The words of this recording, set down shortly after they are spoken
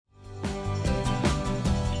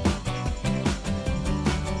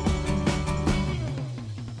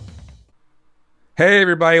Hey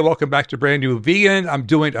everybody, welcome back to Brand New Vegan. I'm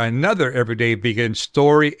doing another Everyday Vegan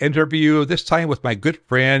story interview, this time with my good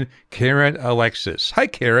friend, Karin Alexis. Hi,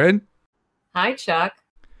 Karin. Hi, Chuck.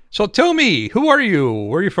 So tell me, who are you?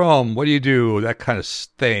 Where are you from? What do you do? That kind of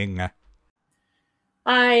thing.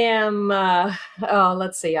 I am,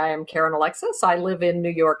 let's see, I am Karen Alexis. I live in New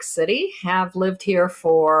York City, have lived here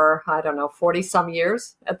for, I don't know, 40 some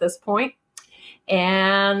years at this point.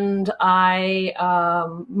 And I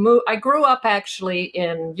grew up actually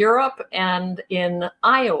in Europe and in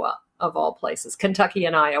Iowa, of all places, Kentucky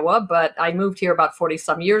and Iowa. But I moved here about 40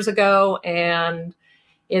 some years ago, and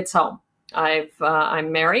it's home.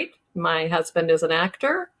 I'm married. My husband is an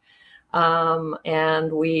actor.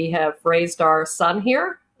 And we have raised our son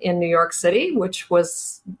here in New York City, which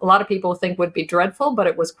was a lot of people think would be dreadful, but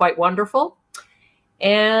it was quite wonderful.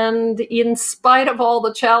 And in spite of all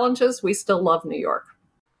the challenges, we still love New York.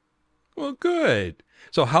 Well, good.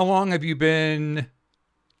 So how long have you been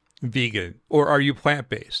vegan? Or are you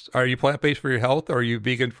plant-based? Are you plant-based for your health, or are you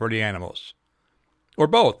vegan for the animals? Or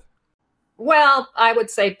both? Well, I would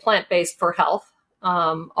say plant-based for health,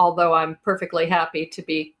 although I'm perfectly happy to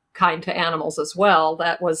be kind to animals as well.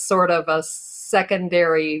 That was sort of a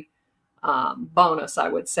secondary bonus, I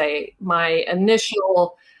would say. My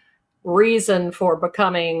initial reason for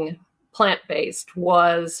becoming plant-based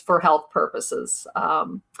was for health purposes.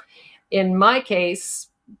 In my case,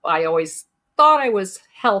 I always thought I was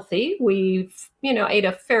healthy. Ate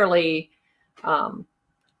a fairly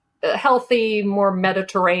healthy, more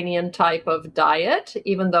Mediterranean type of diet.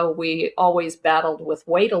 Even though we always battled with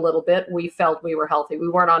weight a little bit, we felt we were healthy. We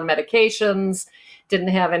weren't on medications, didn't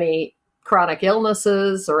have any chronic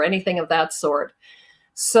illnesses or anything of that sort.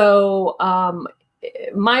 So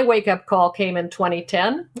my wake-up call came in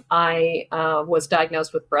 2010. I was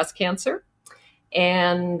diagnosed with breast cancer,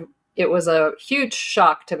 and it was a huge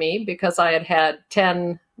shock to me because I had had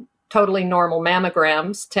 10 totally normal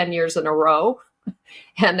mammograms 10 years in a row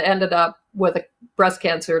and ended up with a breast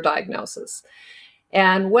cancer diagnosis.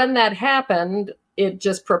 And when that happened, it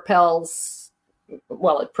just propelled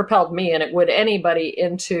me, and it would anybody,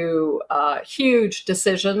 into huge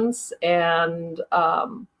decisions. And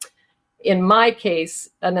in my case,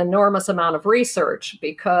 an enormous amount of research,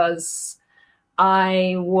 because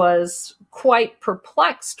I was quite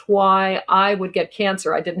perplexed why I would get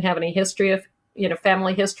cancer. I didn't have any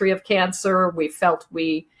family history of cancer. We felt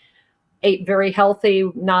we ate very healthy,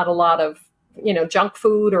 not a lot of, junk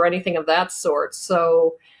food or anything of that sort.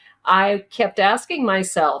 So I kept asking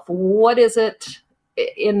myself, what is it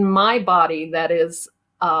in my body that is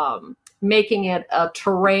making it a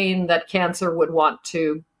terrain that cancer would want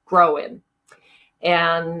to grow in?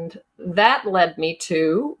 And that led me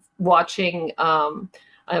to watching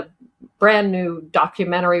a brand new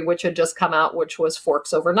documentary which had just come out, which was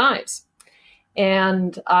Forks Over Knives.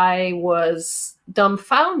 And I was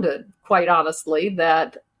dumbfounded, quite honestly,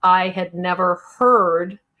 that I had never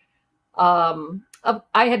heard I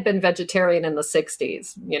had been vegetarian in the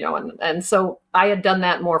 60s, and so I had done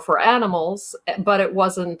that more for animals, but it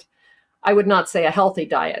wasn't, I would not say, a healthy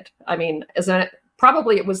diet. I mean,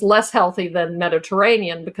 probably it was less healthy than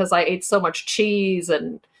Mediterranean because I ate so much cheese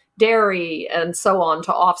and dairy and so on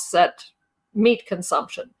to offset meat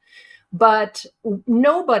consumption. But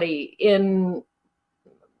nobody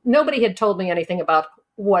had told me anything about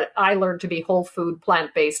what I learned to be whole food,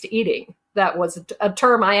 plant-based eating. That was a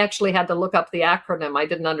term I actually had to look up the acronym. I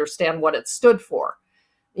didn't understand what it stood for,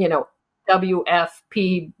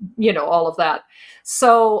 WFP, all of that.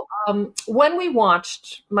 So when we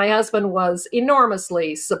watched, my husband was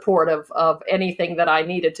enormously supportive of anything that I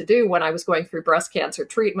needed to do when I was going through breast cancer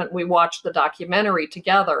treatment. We watched the documentary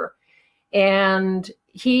together, and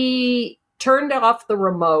he turned off the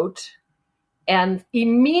remote and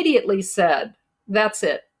immediately said, "That's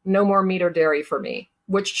it. No more meat or dairy for me,"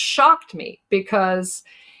 which shocked me because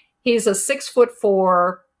he's a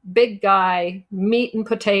 6'4" big guy, meat and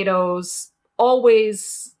potatoes,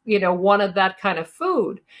 always, wanted that kind of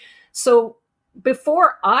food. So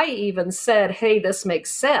before I even said, "Hey, this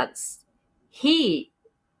makes sense," he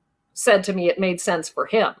said to me it made sense for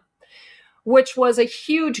him, which was a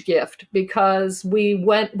huge gift because we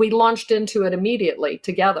launched into it immediately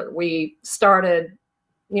together. We started,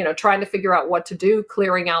 trying to figure out what to do,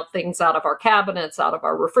 clearing out things out of our cabinets, out of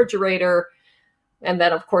our refrigerator. And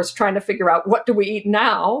then, of course, trying to figure out what do we eat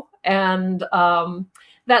now. And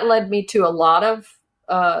that led me to a lot of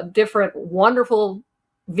different wonderful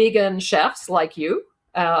vegan chefs like you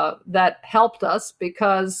that helped us,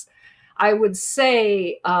 because I would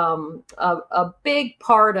say a big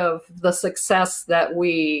part of the success that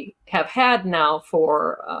we have had now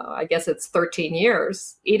for, I guess it's 13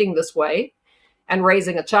 years eating this way, and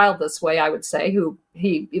raising a child this way, I would say, who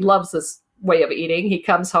he loves this way of eating. He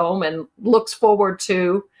comes home and looks forward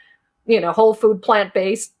to, whole food,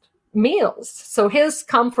 plant-based meals. So his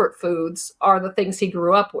comfort foods are the things he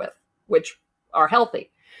grew up with, which are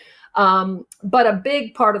healthy. But a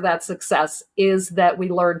big part of that success is that we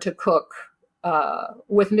learn to cook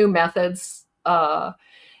with new methods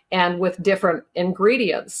and with different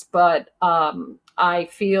ingredients. But I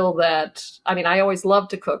feel that, I always love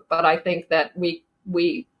to cook, but I think that we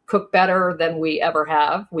cook better than we ever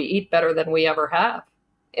have. We eat better than we ever have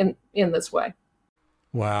in this way.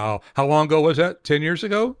 Wow. How long ago was that? 10 years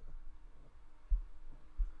ago?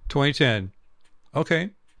 2010. Okay.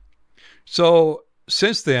 So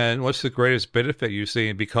since then, what's the greatest benefit you've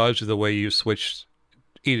seen because of the way you switched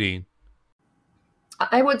eating?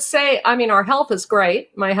 I would say, our health is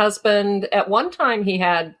great. My husband, at one time, he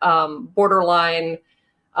had borderline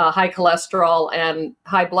high cholesterol and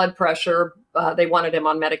high blood pressure. They wanted him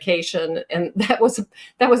on medication, and that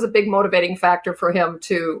was a big motivating factor for him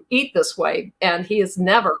to eat this way. And he has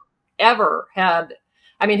never, ever had.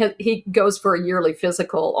 He goes for a yearly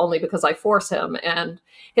physical only because I force him, and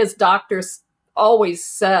his doctor always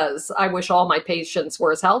says, "I wish all my patients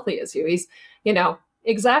were as healthy as you." He's,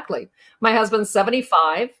 exactly. My husband's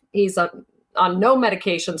 75. He's on no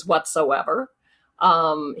medications whatsoever.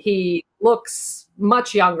 He looks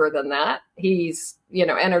much younger than that. He's,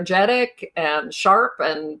 energetic and sharp.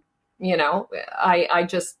 And, I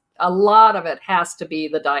just, a lot of it has to be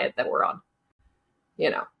the diet that we're on,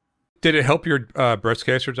 Did it help your breast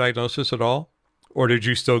cancer diagnosis at all? Or did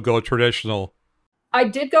you still go traditional? I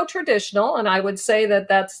did go traditional, and I would say that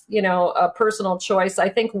that's, a personal choice. I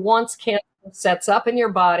think once cancer sets up in your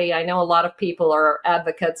body, I know a lot of people are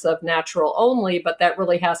advocates of natural only, but that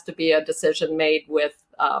really has to be a decision made with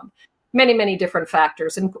many, many different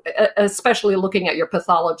factors, and especially looking at your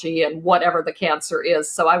pathology and whatever the cancer is.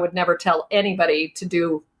 So I would never tell anybody to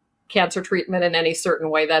do cancer treatment in any certain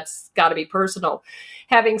way. That's got to be personal.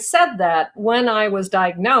 Having said that, when I was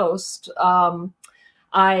diagnosed,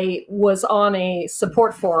 I was on a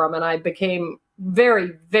support forum, and I became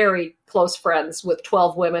very, very close friends with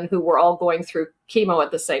 12 women who were all going through chemo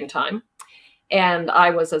at the same time. And I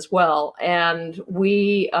was as well. And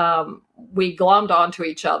we glommed onto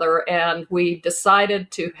each other, and we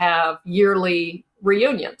decided to have yearly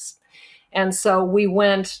reunions. And so we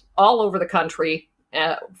went all over the country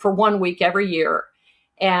for 1 week every year,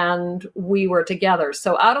 and we were together.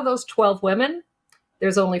 So out of those 12 women,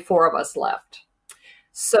 there's only 4 of us left.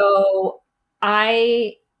 So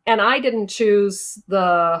I didn't choose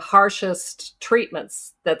the harshest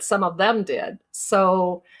treatments that some of them did.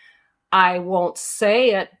 So I won't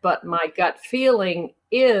say it, but my gut feeling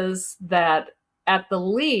is that at the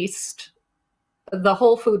least, the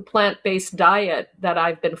whole food plant-based diet that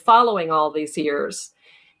I've been following all these years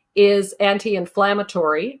is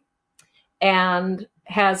anti-inflammatory and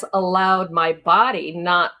has allowed my body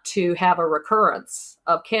not to have a recurrence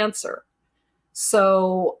of cancer.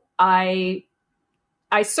 So I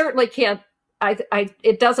certainly can't,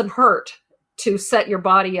 it doesn't hurt to set your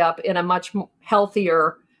body up in a much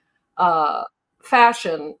healthier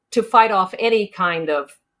fashion to fight off any kind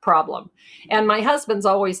of problem. And my husband's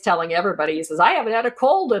always telling everybody, he says, I haven't had a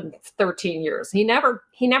cold in 13 years. He never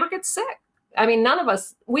gets sick. None of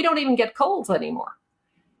us, we don't even get colds anymore.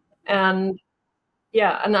 And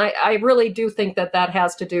yeah, and I really do think that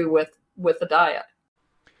has to do with the diet.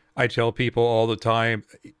 I tell people all the time,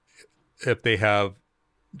 if they have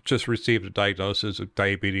just received a diagnosis of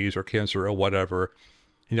diabetes or cancer or whatever,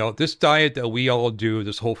 this diet that we all do,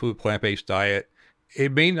 this whole food plant-based diet,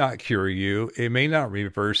 it may not cure you. It may not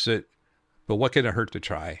reverse it, but what can it hurt to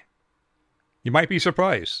try? You might be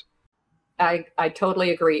surprised. I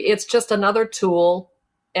totally agree. It's just another tool,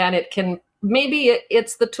 and it's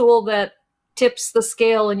the tool that tips the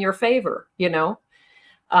scale in your favor,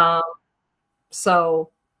 So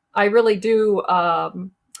I really do.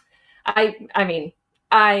 Early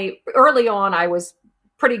on, I was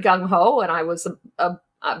pretty gung-ho, and I was a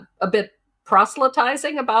bit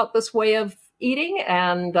proselytizing about this way of eating.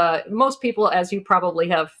 And most people, as you probably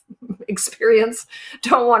have experienced,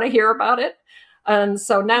 don't want to hear about it. And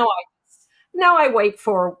so now I wait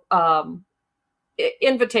for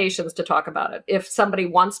invitations to talk about it. If somebody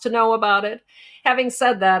wants to know about it. Having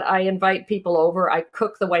said that, I invite people over. I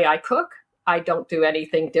cook the way I cook. I don't do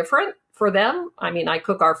anything different for them. I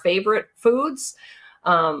cook our favorite foods.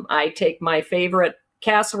 I take my favorite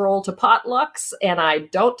casserole to potlucks, and I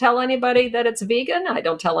don't tell anybody that it's vegan. I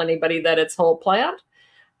don't tell anybody that it's whole plant.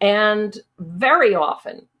 And very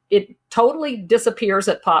often, it totally disappears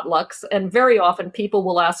at potlucks, and very often people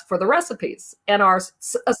will ask for the recipes and are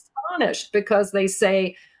astonished because they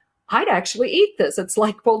say, I'd actually eat this. It's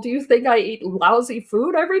like, well, do you think I eat lousy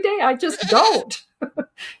food every day? I just don't,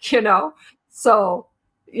 you know? So,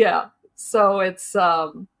 yeah. So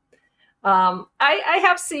I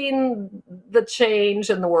have seen the change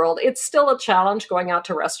in the world. It's still a challenge going out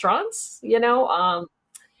to restaurants,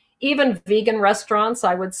 even vegan restaurants,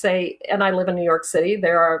 I would say, and I live in New York City.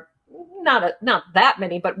 There are not that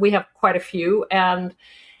many, but we have quite a few, and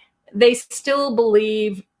they still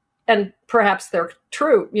believe, and perhaps they're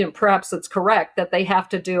true, perhaps it's correct, that they have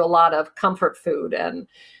to do a lot of comfort food, and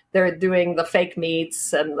they're doing the fake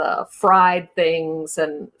meats and the fried things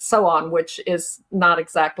and so on, which is not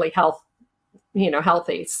exactly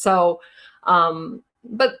healthy. So,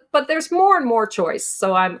 but there's more and more choice.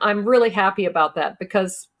 So I'm really happy about that,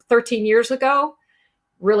 because 13 years ago,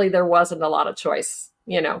 really there wasn't a lot of choice,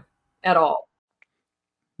 at all.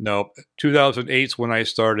 No, 2008 is when I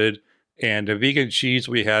started, and the vegan cheese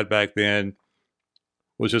we had back then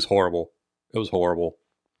was just horrible. It was horrible.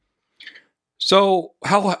 So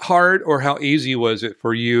how hard or how easy was it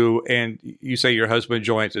for you, and you say your husband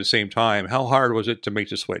joined at the same time, how hard was it to make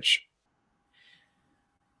the switch?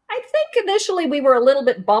 I think initially we were a little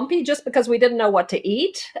bit bumpy just because we didn't know what to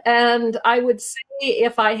eat. And I would say,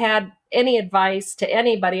 if I had any advice to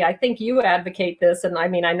anybody, I think you advocate this. And I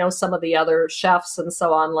mean, I know some of the other chefs and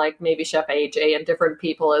so on, like maybe Chef AJ and different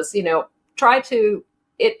people, is, try to,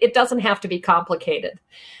 it doesn't have to be complicated.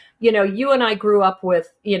 You and I grew up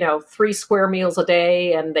with, 3 square meals a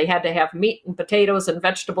day, and they had to have meat and potatoes and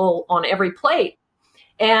vegetable on every plate.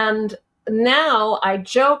 And now I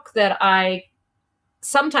joke that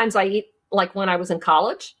sometimes I eat like when I was in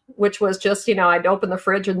college, which was just, I'd open the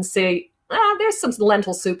fridge and say, there's some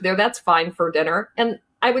lentil soup there. That's fine for dinner. And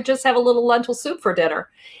I would just have a little lentil soup for dinner.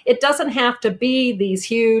 It doesn't have to be these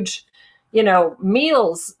huge,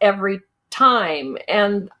 meals every time.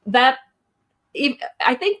 And that,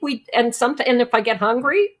 I think and if I get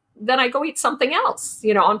hungry, then I go eat something else,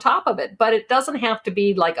 on top of it. But it doesn't have to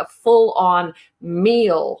be like a full on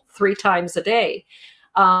meal 3 times a day.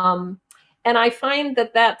 And I find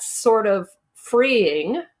that that's sort of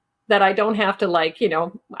freeing, that I don't have to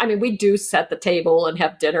we do set the table and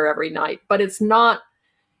have dinner every night, but it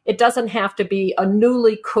doesn't have to be a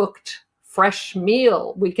newly cooked, fresh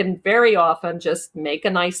meal. We can very often just make a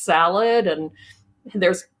nice salad, and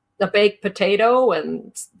there's a baked potato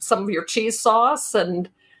and some of your cheese sauce, and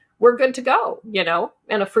we're good to go,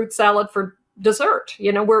 and a fruit salad for dessert.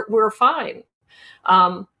 We're fine.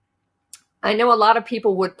 I know a lot of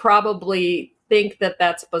people would probably think that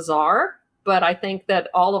that's bizarre, but I think that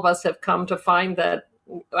all of us have come to find that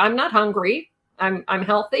I'm not hungry. I'm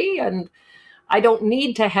healthy, and I don't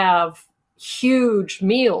need to have huge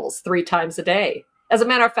meals 3 times a day. As a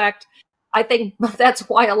matter of fact, I think that's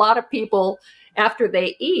why a lot of people, after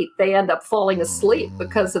they eat, they end up falling asleep,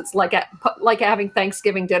 because it's like having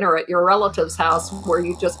Thanksgiving dinner at your relative's house, where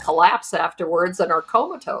you just collapse afterwards and are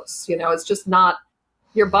comatose. It's just not.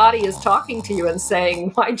 Your body is talking to you and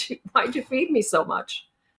saying, why'd you feed me so much?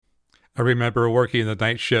 I remember working the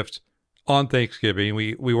night shift on Thanksgiving.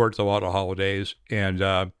 We worked a lot of holidays,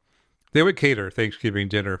 and they would cater Thanksgiving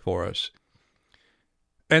dinner for us.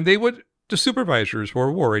 And the supervisors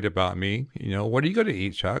were worried about me. What are you going to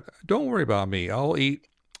eat, Chuck? Don't worry about me. I'll eat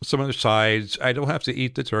some of the sides. I don't have to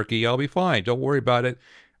eat the turkey. I'll be fine. Don't worry about it.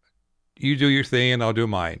 You do your thing and I'll do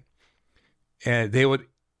mine. And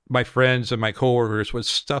my friends and my coworkers would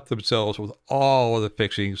stuff themselves with all of the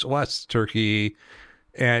fixings, lots of turkey.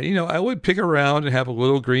 And, I would pick around and have a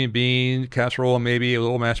little green bean casserole, maybe a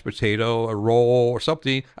little mashed potato, a roll or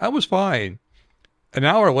something. I was fine. An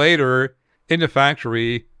hour later, in the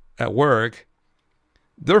factory at work,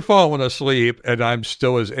 they're falling asleep, and I'm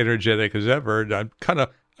still as energetic as ever. And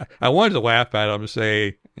I wanted to laugh at them and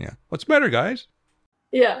say, yeah, what's better, guys?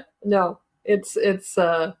 Yeah, no, it's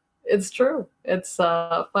true. It's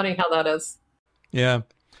funny how that is. Yeah.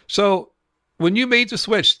 So when you made the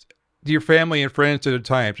switch, your family and friends at the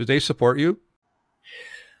time, did they support you?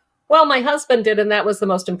 Well, my husband did, and that was the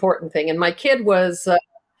most important thing. And my kid was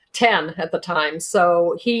 10 at the time,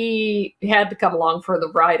 so he had to come along for the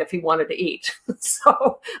ride if he wanted to eat.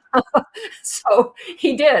 So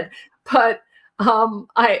he did. But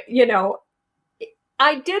I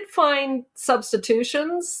did find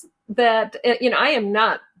substitutions that, I am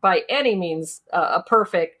not by any means a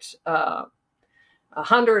perfect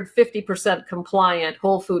 150% compliant,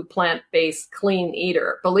 whole food, plant-based, clean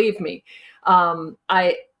eater. Believe me,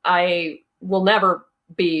 I will never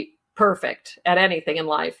be perfect at anything in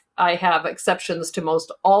life. I have exceptions to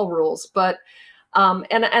most all rules, but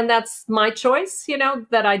And that's my choice,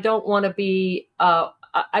 that I don't want to be,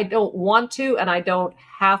 I don't want to, and I don't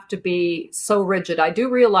have to be so rigid. I do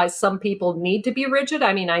realize some people need to be rigid.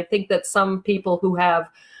 I mean, I think that some people who have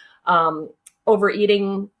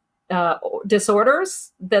overeating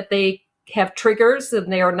disorders, that they have triggers,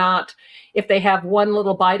 and they are not, if they have one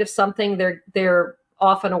little bite of something, they're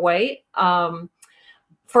off and away.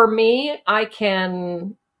 For me, I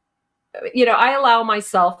can, I allow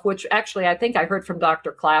myself, which actually I think I heard from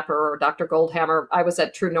Dr. Clapper or Dr. Goldhammer. I was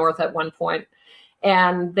at True North at one point,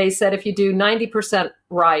 and they said if you do 90%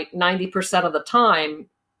 right 90% of the time,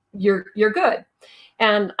 you're good.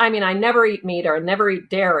 And I mean, I never eat meat or I never eat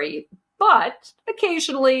dairy, but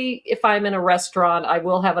occasionally, if I'm in a restaurant, I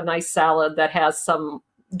will have a nice salad that has some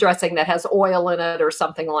dressing that has oil in it or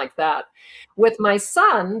something like that. With my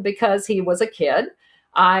son, because he was a kid,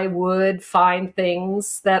 I would find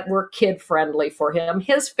things that were kid friendly for him.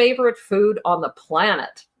 His favorite food on the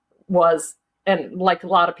planet was, and like a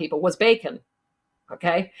lot of people, was bacon.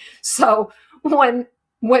 Okay. So when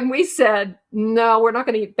we said, no, we're not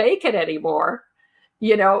going to eat bacon anymore,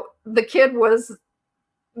 the kid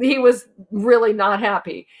he was really not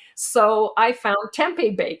happy. So I found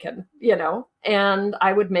tempeh bacon, and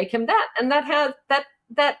I would make him that. And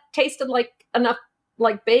that tasted like enough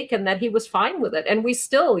like bacon that he was fine with it. And we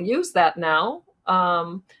still use that now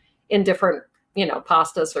in different,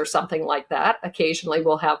 pastas or something like that. Occasionally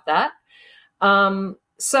we'll have that.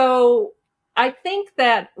 So I think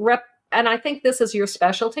that and I think this is your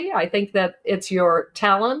specialty. I think that it's your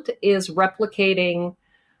talent is replicating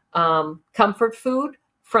comfort food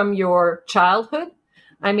from your childhood.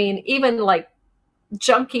 I mean, even like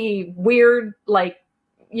junky, weird, like,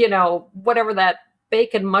 whatever that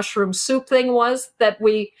bacon mushroom soup thing was that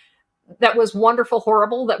was wonderful,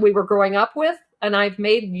 horrible, that we were growing up with. And I've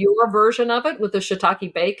made your version of it with the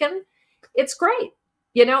shiitake bacon. It's great.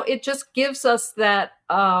 It just gives us that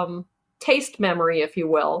taste memory, if you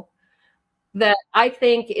will, that I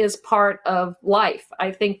think is part of life.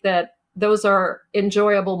 I think that those are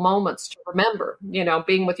enjoyable moments to remember,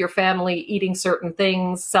 being with your family, eating certain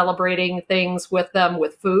things, celebrating things with them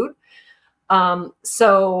with food.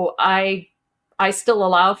 So I still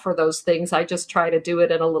allow for those things. I just try to do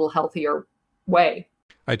it in a little healthier way.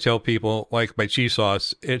 I tell people, like my cheese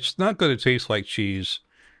sauce, it's not going to taste like cheese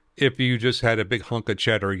if you just had a big hunk of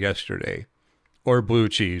cheddar yesterday or blue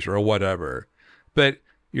cheese or whatever. But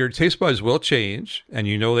your taste buds will change, and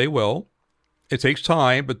they will. It takes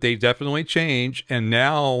time, but they definitely change. And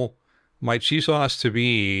now my cheese sauce to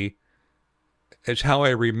me, it's how I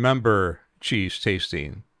remember cheese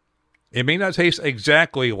tasting. It may not taste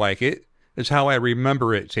exactly like it. It's how I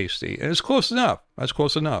remember it tasting. And it's close enough. That's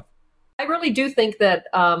close enough. I really do think that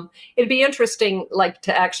it'd be interesting, like,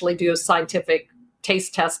 to actually do a scientific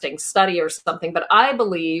taste testing study or something. But I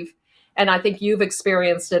believe, and I think you've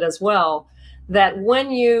experienced it as well, that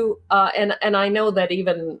when you, and I know that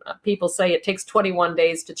even people say it takes 21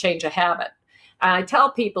 days to change a habit. And I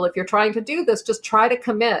tell people, if you're trying to do this, just try to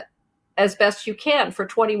commit as best you can for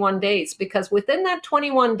 21 days, because within that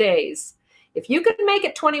 21 days, if you can make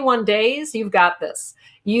it 21 days, you've got this.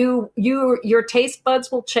 Your taste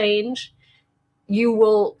buds will change. You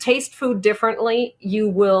will taste food differently. You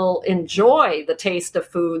will enjoy the taste of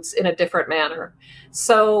foods in a different manner.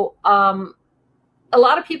 So a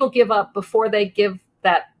lot of people give up before they give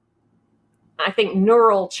that, I think,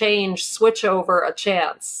 neural change switch over a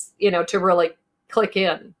chance, to really click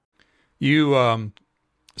in. You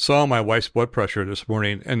saw my wife's blood pressure this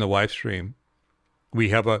morning in the live stream. We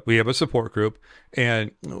have a support group,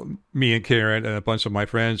 and me and Karin and a bunch of my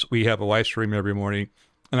friends, we have a live stream every morning.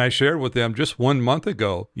 And I shared with them just 1 month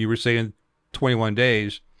ago, you were saying 21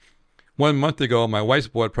 days. 1 month ago, my wife's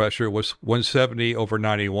blood pressure was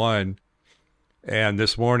 170/91. And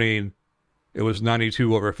this morning, it was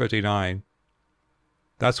 92/59.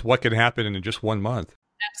 That's what can happen in just 1 month.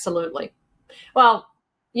 Absolutely. Well,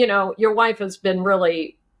 your wife has been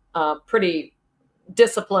really pretty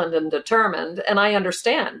disciplined and determined, and I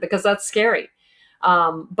understand, because that's scary.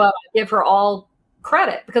 But I give her all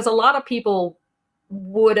credit, because a lot of people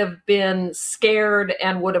would have been scared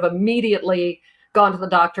and would have immediately gone to the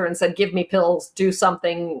doctor and said, give me pills, do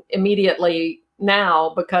something immediately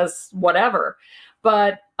now, because whatever.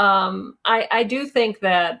 But I do think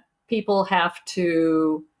that people have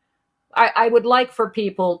to, I would like for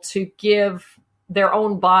people to give their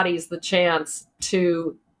own bodies the chance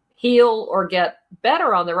to heal or get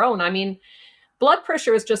better on their own. I mean, blood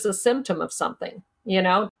pressure is just a symptom of something,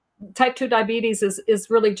 Type 2 diabetes is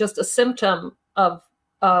really just a symptom of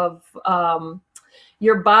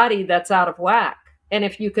your body that's out of whack. And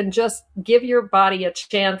if you can just give your body a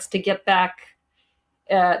chance to get back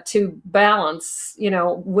to balance,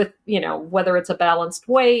 with, whether it's a balanced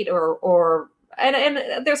weight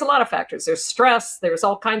and there's a lot of factors. There's stress. There's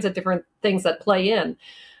all kinds of different things that play in.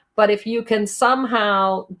 But if you can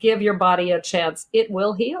somehow give your body a chance, it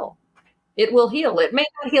will heal. It will heal. It may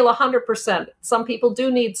not heal 100%. Some people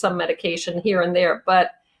do need some medication here and there.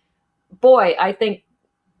 But boy, I think,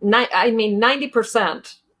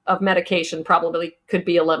 90% of medication probably could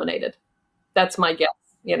be eliminated. That's my guess.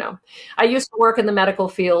 I used to work in the medical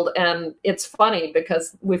field, and it's funny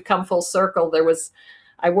because we've come full circle.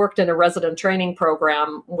 I worked in a resident training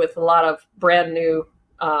program with a lot of brand new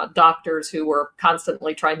doctors who were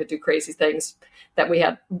constantly trying to do crazy things that we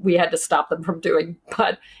had to stop them from doing,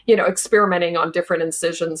 but experimenting on different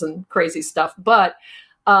incisions and crazy stuff. But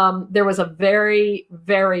there was a very,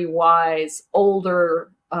 very wise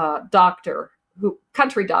older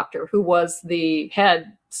country doctor who was the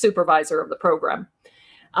head supervisor of the program.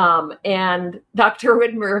 And Dr.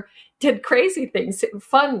 Widmer did crazy things,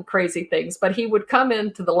 fun, crazy things, but he would come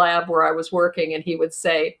into the lab where I was working and he would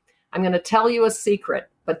say, "I'm going to tell you a secret,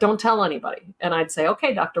 but don't tell anybody." And I'd say,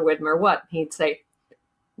 "Okay, Dr. Widmer, what?" He'd say,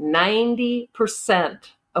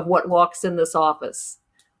 90% of what walks in this office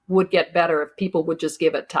would get better if people would just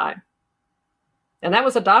give it time. And that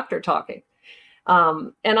was a doctor talking.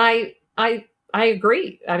 And I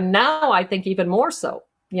agree. And now I think even more so,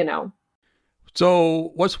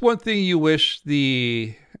 So what's one thing you wish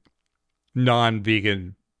the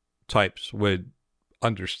non-vegan types would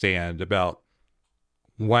understand about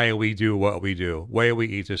why we do what we do, why we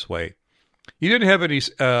eat this way? You didn't have any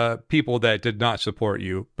people that did not support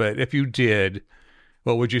you, but if you did,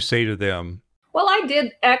 what would you say to them? Well, I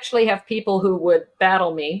did actually have people who would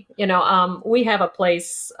battle me. We have a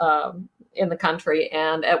place in the country,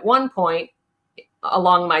 and at one point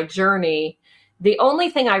along my journey, the only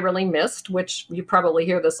thing I really missed, which you probably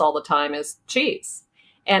hear this all the time, is cheese.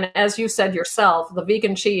 And as you said yourself, the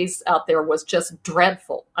vegan cheese out there was just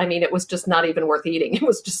dreadful. I mean, it was just not even worth eating. It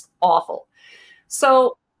was just awful.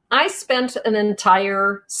 So I spent an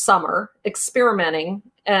entire summer experimenting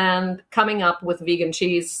and coming up with vegan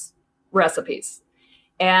cheese recipes.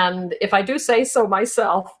 And if I do say so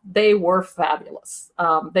myself, they were fabulous.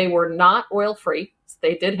 They were not oil-free.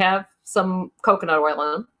 They did have some coconut oil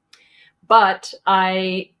in them. But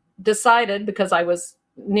I decided, because I was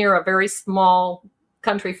near a very small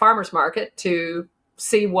country farmer's market, to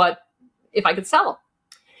see if I could sell them.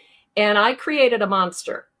 And I created a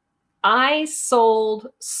monster. I sold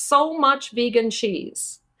so much vegan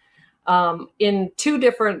cheese in 2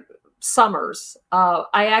 different summers.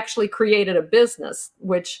 I actually created a business,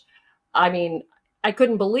 which, I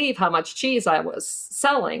couldn't believe how much cheese I was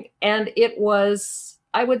selling. And it was,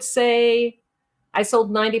 I would say, I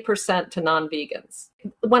sold 90% to non-vegans.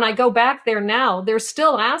 When I go back there now, they're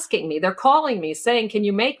still asking me. They're calling me saying, "Can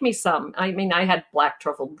you make me some?" I had black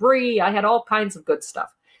truffle brie. I had all kinds of good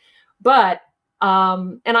stuff. But,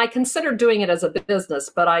 and I considered doing it as a business,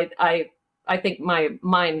 but I think my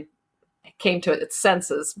mind came to its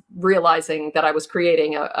senses, realizing that I was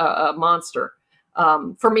creating a monster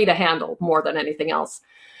for me to handle more than anything else.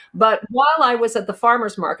 But while I was at the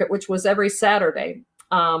farmer's market, which was every Saturday,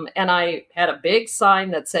 and I had a big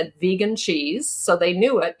sign that said vegan cheese, so they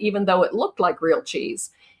knew it, even though it looked like real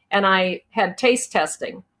cheese. And I had taste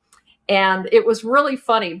testing. And it was really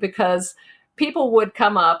funny because people would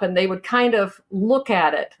come up and they would kind of look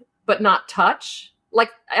at it, but not touch.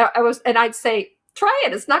 Like and I'd say, "Try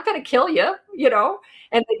it. It's not going to kill you,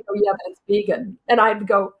 And they'd go, "Yeah, but it's vegan." And I'd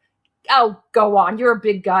go, "Oh, go on. You're a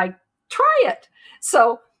big guy. Try it."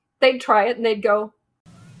 So they'd try it and they'd go,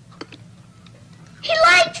 "He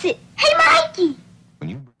likes it. Hey, Mikey."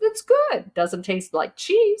 "It's good. Doesn't taste like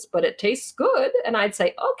cheese, but it tastes good." And I'd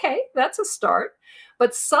say, "Okay, that's a start."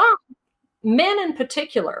 But some men in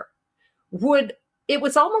particular it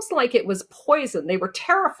was almost like it was poison. They were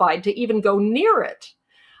terrified to even go near it.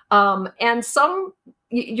 And some,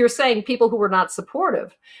 you're saying people who were not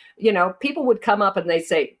supportive, people would come up and they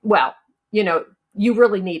say, "Well, you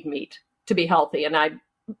really need meat to be healthy." And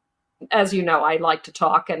as you know, I like to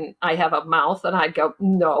talk and I have a mouth, and I'd go,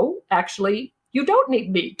 "No, actually, you don't need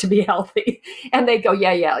meat to be healthy." And they'd go,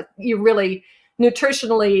 yeah, you really,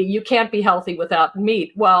 nutritionally, you can't be healthy without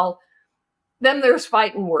meat. Well, then there's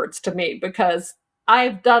fighting words to me, because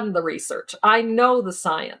I've done the research. I know the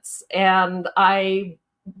science, and I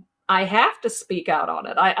have to speak out on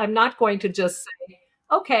it. I'm not going to just say,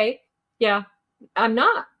 "Okay, yeah," I'm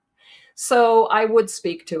not. So I would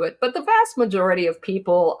speak to it. But the vast majority of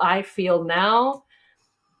people, I feel now,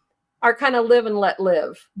 are kind of live and let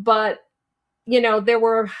live. But, there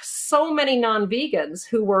were so many non-vegans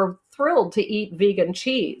who were thrilled to eat vegan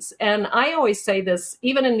cheese. And I always say this,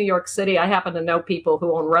 even in New York City, I happen to know people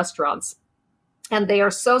who own restaurants, and they are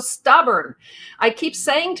so stubborn. I keep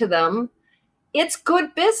saying to them, it's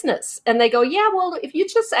good business. And they go, yeah, well, if you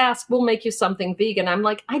just ask, we'll make you something vegan. I'm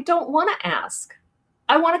like, I don't want to ask.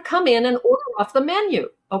 I want to come in and order off the menu.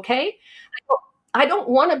 Okay. I don't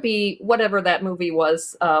want to be whatever that movie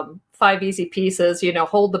was, 5 Easy Pieces,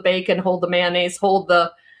 hold the bacon, hold the mayonnaise, hold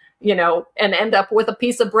the, and end up with a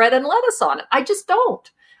piece of bread and lettuce on it. I just don't.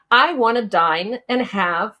 I want to dine and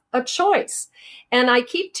have a choice. And I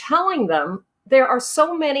keep telling them there are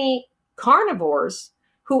so many carnivores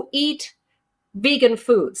who eat vegan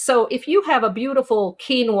food. So if you have a beautiful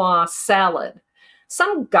quinoa salad,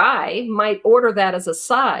 some guy might order that as a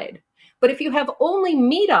side. But if you have only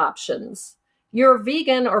meat options, your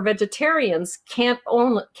vegan or vegetarians can't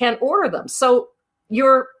order them. So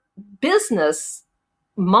your business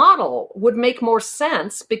model would make more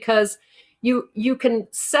sense because you can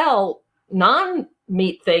sell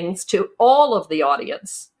non-meat things to all of the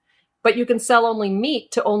audience, but you can sell only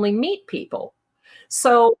meat to only meat people.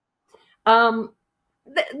 So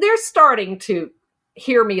they're starting to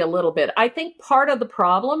hear me a little bit. I think part of the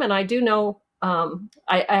problem, and I do know,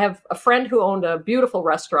 I have a friend who owned a beautiful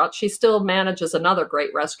restaurant. She still manages another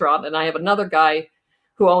great restaurant, and I have another guy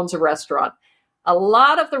who owns a restaurant. A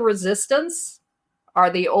lot of the resistance are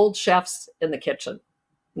the old chefs in the kitchen,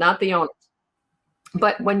 not the owners.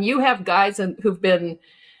 But when you have guys who've been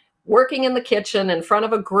working in the kitchen in front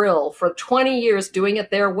of a grill for 20 years doing it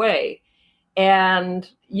their way, and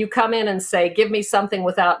you come in and say, give me something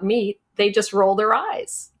without meat, they just roll their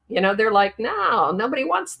eyes. They're like, no, nobody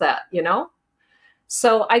wants that,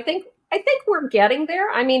 So I think we're getting there.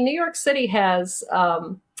 I mean, New York City has,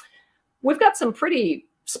 we've got some pretty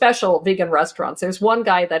special vegan restaurants. There's one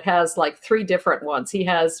guy that has like 3 different ones. He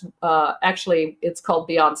has, actually, it's called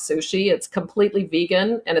Beyond Sushi. It's completely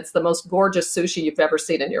vegan, and it's the most gorgeous sushi you've ever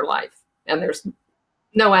seen in your life. And there's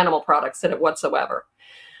no animal products in it whatsoever.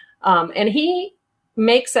 And he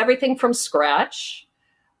makes everything from scratch.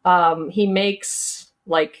 He makes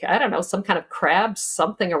I don't know, some kind of crab,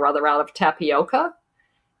 something or other out of tapioca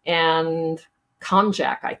and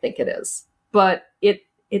konjac, I think it is. But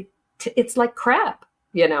it's like crab,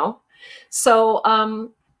 So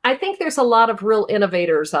I think there's a lot of real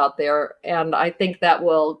innovators out there, and I think that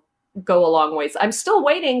will go a long ways. I'm still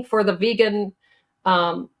waiting for the vegan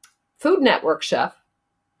Food Network chef.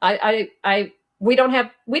 We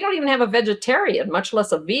don't even have a vegetarian, much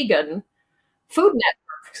less a vegan Food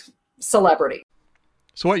Network celebrity.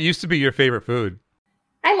 So what used to be your favorite food?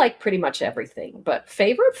 I like pretty much everything, but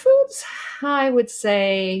favorite foods, I would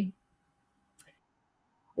say,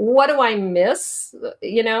 what do I miss?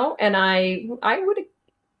 And I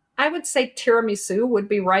would say tiramisu would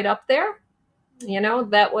be right up there.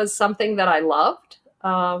 That was something that I loved.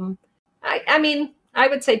 I mean, I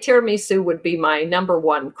would say tiramisu would be my number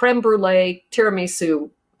one. Creme brulee, tiramisu.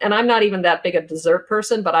 And I'm not even that big a dessert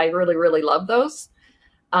person, but I really, really love those.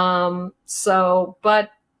 But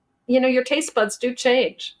your taste buds do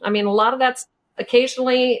change. I mean, a lot of that's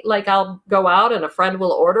occasionally, like, I'll go out and a friend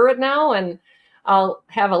will order it now and I'll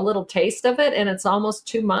have a little taste of it and it's almost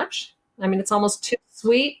too much. I mean, it's almost too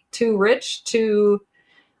sweet, too rich, it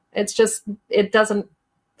doesn't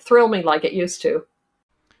thrill me like it used to.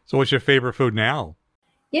 So what's your favorite food now?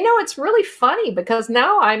 It's really funny because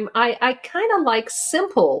now I kind of like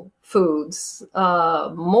simple foods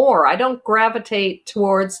more. I don't gravitate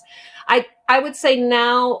towards, I would say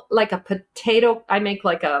now, like I make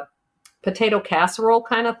like a potato casserole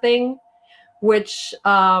kind of thing, which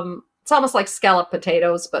it's almost like scalloped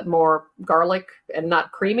potatoes, but more garlic and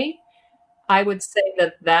not creamy. I would say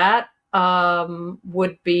that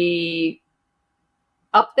would be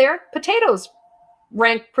up there. Potatoes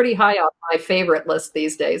rank pretty high on my favorite list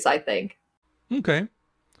these days, I think. Okay.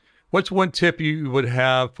 What's one tip you would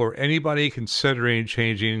have for anybody considering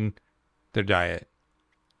changing their diet?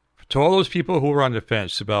 To all those people who are on the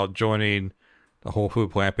fence about joining the whole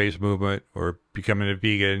food plant-based movement or becoming a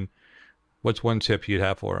vegan, what's one tip you'd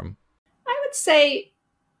have for them? I would say,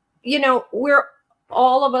 we're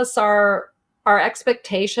all of us our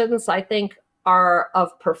expectations, I think, are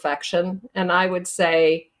of perfection. And I would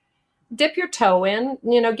say, dip your toe in,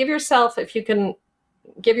 give yourself, if you can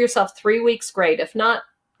give yourself 3 weeks, great. If not,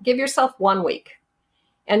 give yourself 1 week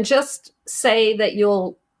and just say that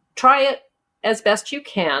you'll try it as best you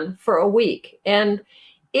can for a week. And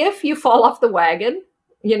if you fall off the wagon,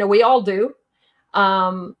 we all do,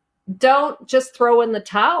 don't just throw in the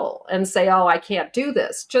towel and say, oh, I can't do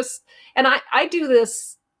this. And I do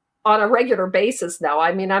this on a regular basis now.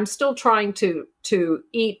 I mean, I'm still trying to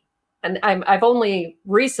eat and I've only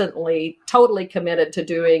recently totally committed to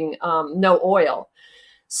doing no oil.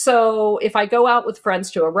 So if I go out with friends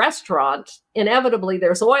to a restaurant, inevitably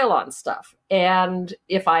there's oil on stuff. And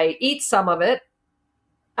if I eat some of it,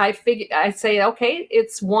 I say, okay,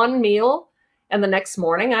 it's one meal. And the next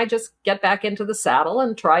morning I just get back into the saddle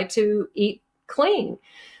and try to eat clean.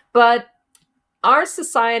 But our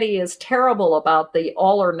society is terrible about the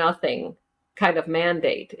all or nothing kind of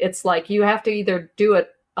mandate. It's like you have to either do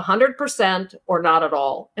it 100% or not at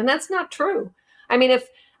all. And that's not true. I mean, if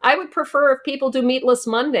I would prefer if people do meatless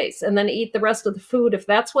Mondays and then eat the rest of the food. If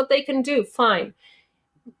that's what they can do, fine.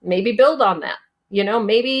 Maybe build on that.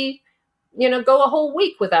 Maybe, go a whole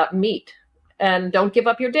week without meat and don't give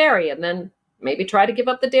up your dairy, and then maybe try to give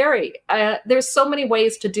up the dairy. There's so many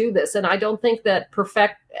ways to do this. And I don't think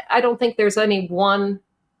there's any one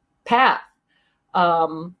path.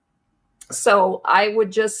 So I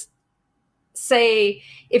would just say,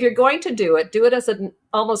 if you're going to do it as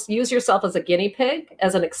almost use yourself as a guinea pig,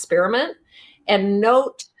 as an experiment, and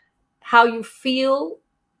note how you feel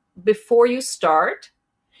before you start,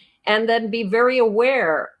 and then be very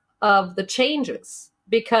aware of the changes.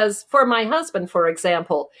 Because for my husband, for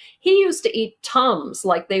example, he used to eat Tums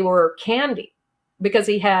like they were candy because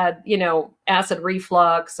he had, acid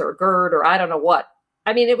reflux or GERD or I don't know what.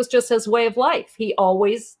 I mean, it was just his way of life. He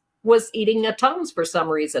always was eating a Tums for some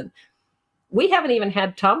reason. We haven't even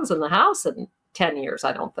had Tums in the house in 10 years,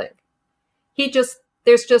 I don't think. So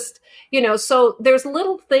there's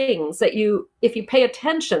little things that if you pay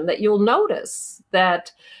attention, that you'll notice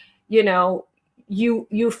that, you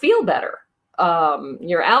feel better.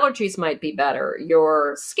 Your allergies might be better.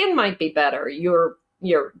 Your skin might be better. Your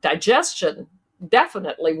digestion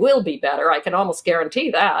definitely will be better. I can almost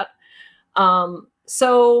guarantee that. And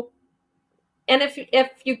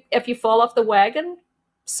if you fall off the wagon,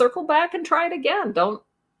 circle back and try it again.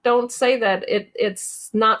 Don't say that it's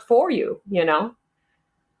not for you,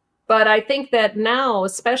 But I think that now,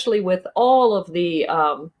 especially with all of the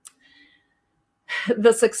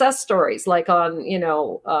success stories, like on,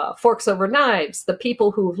 Forks Over Knives, the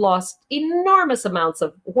people who've lost enormous amounts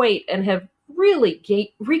of weight and have really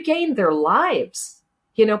regained their lives,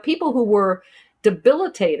 people who were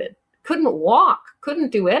debilitated, couldn't walk,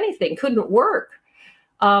 couldn't do anything, couldn't work,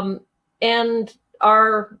 and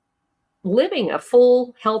are living a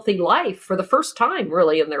full, healthy life for the first time,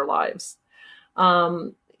 really, in their lives.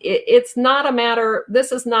 It's not a matter,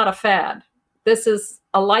 this is not a fad. This is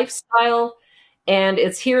a lifestyle, and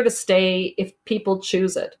it's here to stay if people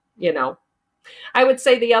choose it, I would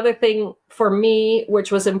say the other thing for me,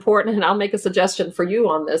 which was important, and I'll make a suggestion for you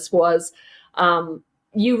on this, was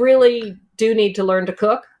you really do need to learn to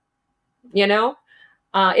cook,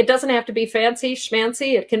 It doesn't have to be fancy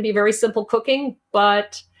schmancy. It can be very simple cooking,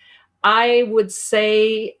 but I would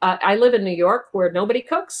say I live in New York where nobody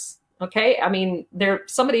cooks. Okay. I mean,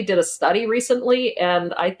 somebody did a study recently,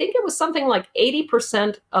 and I think it was something like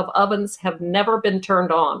 80% of ovens have never been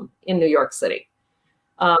turned on in New York City,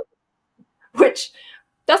 which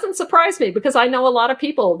doesn't surprise me because I know a lot of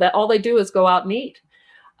people that all they do is go out and eat.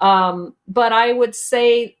 But I would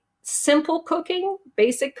say simple cooking,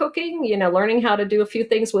 basic cooking, learning how to do a few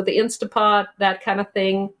things with the Instapot, that kind of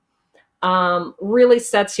thing, really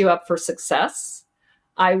sets you up for success.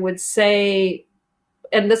 I would say,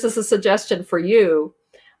 and this is a suggestion for you,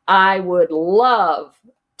 I would love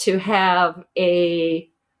to have a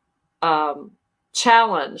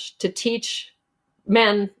challenge to teach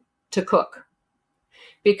men to cook,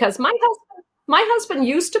 because my husband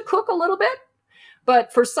used to cook a little bit,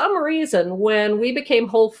 but for some reason, when we became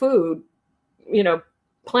whole food,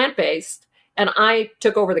 plant-based, and I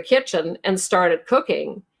took over the kitchen and started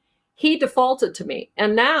cooking, he defaulted to me.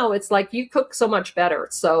 And now it's like, you cook so much better.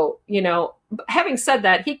 So, having said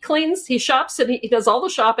that, he cleans, he shops, and he does all the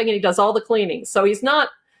shopping and he does all the cleaning. So he's not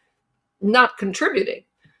contributing.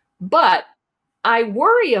 But I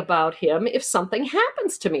worry about him if something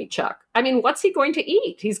happens to me, Chuck. I mean, what's he going to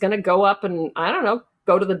eat? He's going to go up and, I don't know,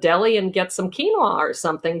 go to the deli and get some quinoa or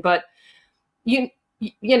something. But,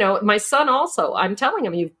 my son also, I'm telling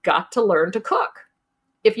him, you've got to learn to cook.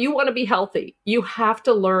 If you want to be healthy, you have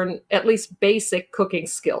to learn at least basic cooking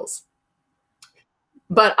skills.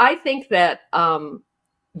 But I think that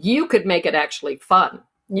you could make it actually fun.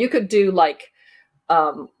 You could do like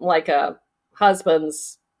a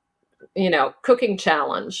husband's, cooking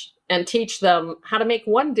challenge and teach them how to make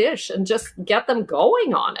one dish and just get them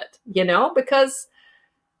going on it, because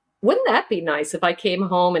wouldn't that be nice if I came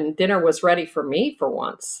home and dinner was ready for me for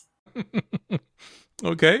once?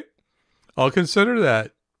 Okay. I'll consider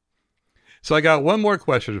that. So I got one more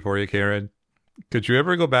question for you, Karin. Could you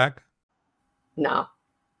ever go back? No.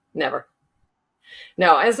 never.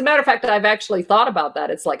 No, as a matter of fact, I've actually thought about that.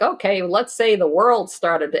 It's like, okay, let's say the world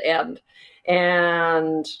started to end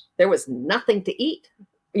and there was nothing to eat,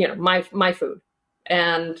 my food.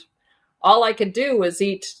 And all I could do was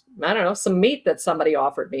eat, I don't know, some meat that somebody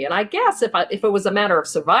offered me. And I guess if it was a matter of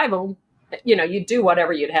survival, you'd do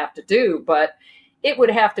whatever you'd have to do, but it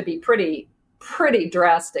would have to be pretty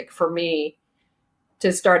drastic for me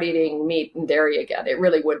to start eating meat and dairy again. It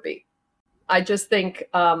really would be. I just think,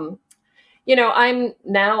 I'm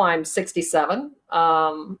 67.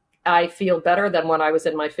 I feel better than when I was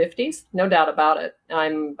in my 50s, no doubt about it.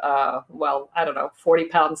 I'm, I don't know, 40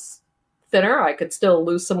 pounds thinner. I could still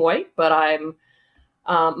lose some weight, but I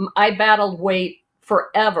battled weight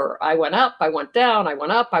forever. I went up, I went down, I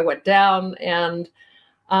went up, I went down. And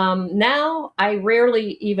now I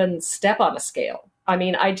rarely even step on a scale. I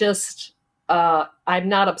mean, I'm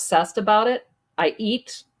not obsessed about it. I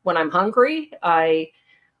eat when I'm hungry. I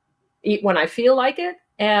eat when I feel like it.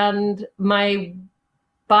 And my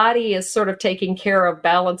body is sort of taking care of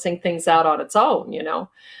balancing things out on its own,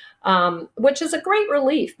 which is a great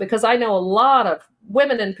relief, because I know a lot of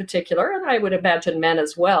women in particular, and I would imagine men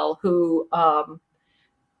as well, who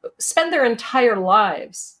spend their entire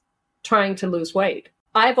lives trying to lose weight.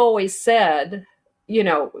 I've always said,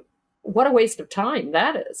 what a waste of time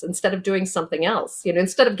that is, instead of doing something else,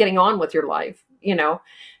 instead of getting on with your life,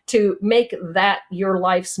 to make that your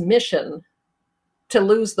life's mission to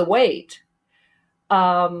lose the weight.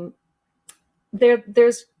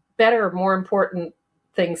 There's better, more important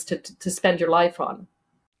things to spend your life on.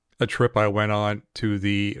 A trip I went on to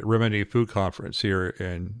the Rimini Food Conference here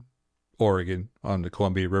in Oregon on the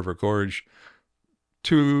Columbia River Gorge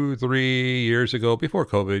 2-3 years ago, before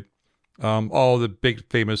COVID. All the big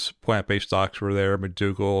famous plant-based stocks were there,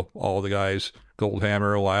 McDougall, all the guys,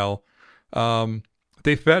 Goldhammer a while.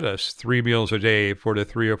 They fed us 3 meals a day for the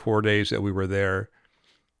 3 or 4 days that we were there.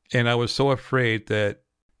 And I was so afraid that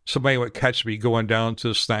somebody would catch me going down to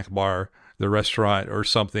the snack bar, the restaurant or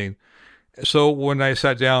something. So when I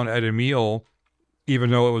sat down at a meal, even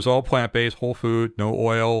though it was all plant-based, whole food, no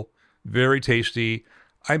oil, very tasty,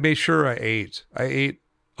 I made sure I ate. I ate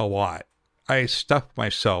a lot. I stuffed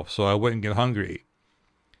myself so I wouldn't get hungry.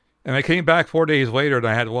 And I came back 4 days later and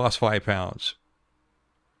I had lost 5 pounds.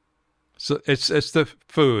 So it's the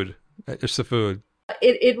food. It's the food.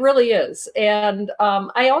 It really is. And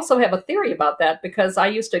I also have a theory about that, because I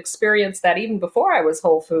used to experience that even before I was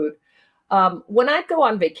whole food. When I'd go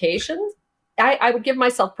on vacation, I would give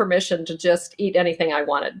myself permission to just eat anything I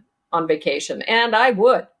wanted on vacation. And I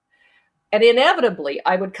would. And inevitably,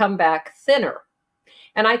 I would come back thinner.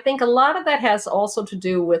 And I think a lot of that has also to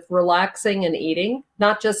do with relaxing and eating,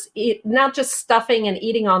 not just stuffing and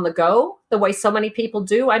eating on the go the way so many people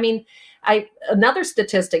do. I mean, another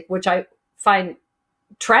statistic which I find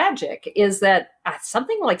tragic is that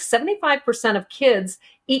something like 75% of kids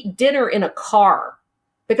eat dinner in a car,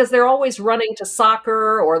 because they're always running to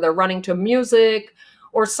soccer or they're running to music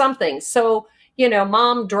or something. So,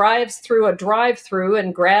 mom drives through a drive-through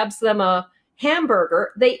and grabs them a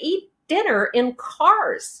hamburger. They eat dinner in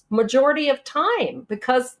cars majority of time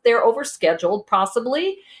because they're overscheduled,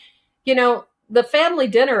 possibly. The family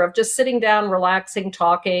dinner of just sitting down, relaxing,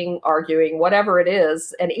 talking, arguing, whatever it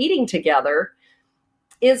is, and eating together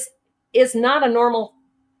is not a normal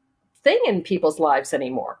thing in people's lives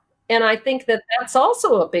anymore. And I think that that's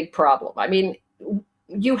also a big problem. I mean,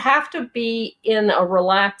 you have to be in a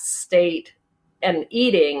relaxed state and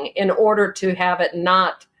eating in order to have it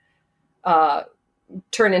not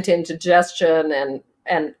turn into indigestion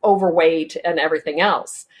and overweight and everything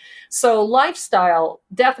else. So lifestyle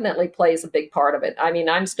definitely plays a big part of it. I mean,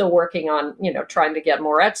 I'm still working on, trying to get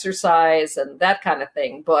more exercise and that kind of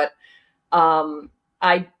thing. But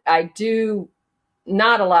I do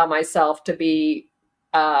not allow myself to be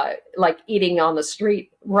like eating on the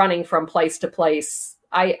street, running from place to place.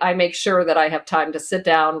 I make sure that I have time to sit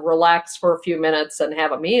down, relax for a few minutes and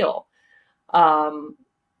have a meal.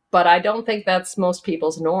 But I don't think that's most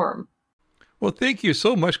people's norm. Well, thank you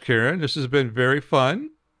so much, Karin. This has been very fun,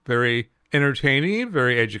 very entertaining,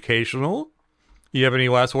 very educational. You have any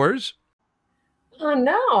last words?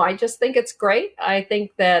 No, I just think it's great. I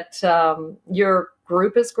think that your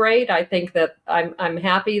group is great. I think that I'm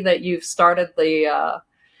happy that you've started the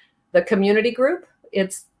community group.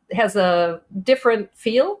 It has a different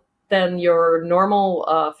feel than your normal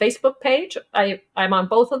Facebook page. I'm on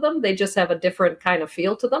both of them. They just have a different kind of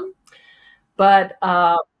feel to them. But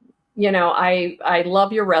I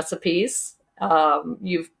love your recipes.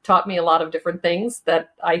 You've taught me a lot of different things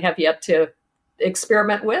that I have yet to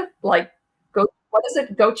experiment with, like what is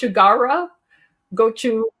it? Gochujara?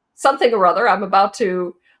 Gochu something or other. I'm about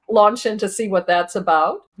to launch in to see what that's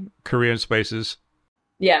about. Korean Spaces.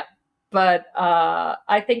 Yeah, but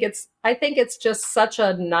I think it's just such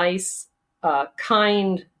a nice,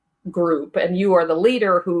 kind group, and you are the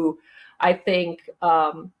leader who I think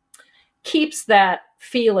keeps that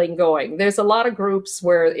feeling going. There's a lot of groups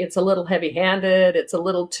where it's a little heavy-handed. It's a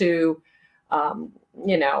little too,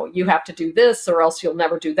 you have to do this or else you'll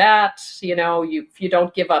never do that. If you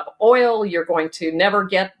don't give up oil, you're going to never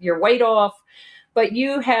get your weight off. But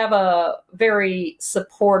you have a very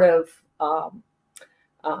supportive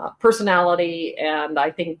personality, and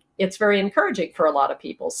I think it's very encouraging for a lot of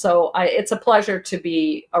people. So it's a pleasure to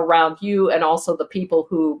be around you and also the people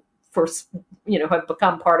who have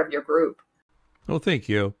become part of your group. Well, thank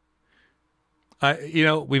you.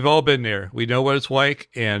 We've all been there. We know what it's like,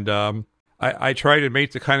 and I try to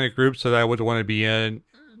make the kind of groups that I would want to be in,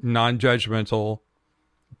 non-judgmental.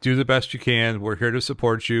 Do the best you can. We're here to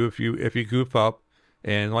support you if you goof up,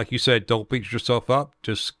 and like you said, don't beat yourself up.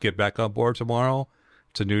 Just get back on board tomorrow.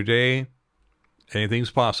 It's a new day. Anything's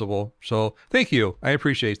possible. So thank you. I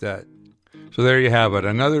appreciate that. So there you have it,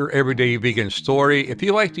 another everyday vegan story. If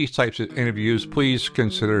you like these types of interviews, please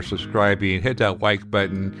consider subscribing, hit that like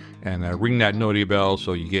button, and ring that noti bell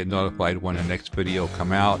so you get notified when the next video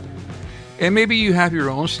come out. And maybe you have your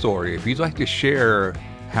own story. If you'd like to share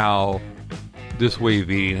how this way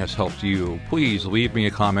of eating has helped you, please leave me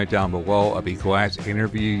a comment down below. I'll be glad to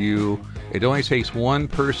interview you. It only takes one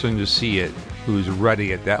person to see it who's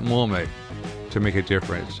ready at that moment to make a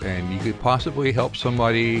difference, and you could possibly help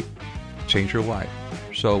somebody change your life.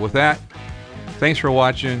 So with that, thanks for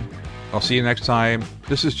watching. I'll see you next time.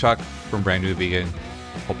 This is Chuck from Brand New Vegan.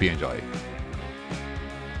 Hope you enjoy.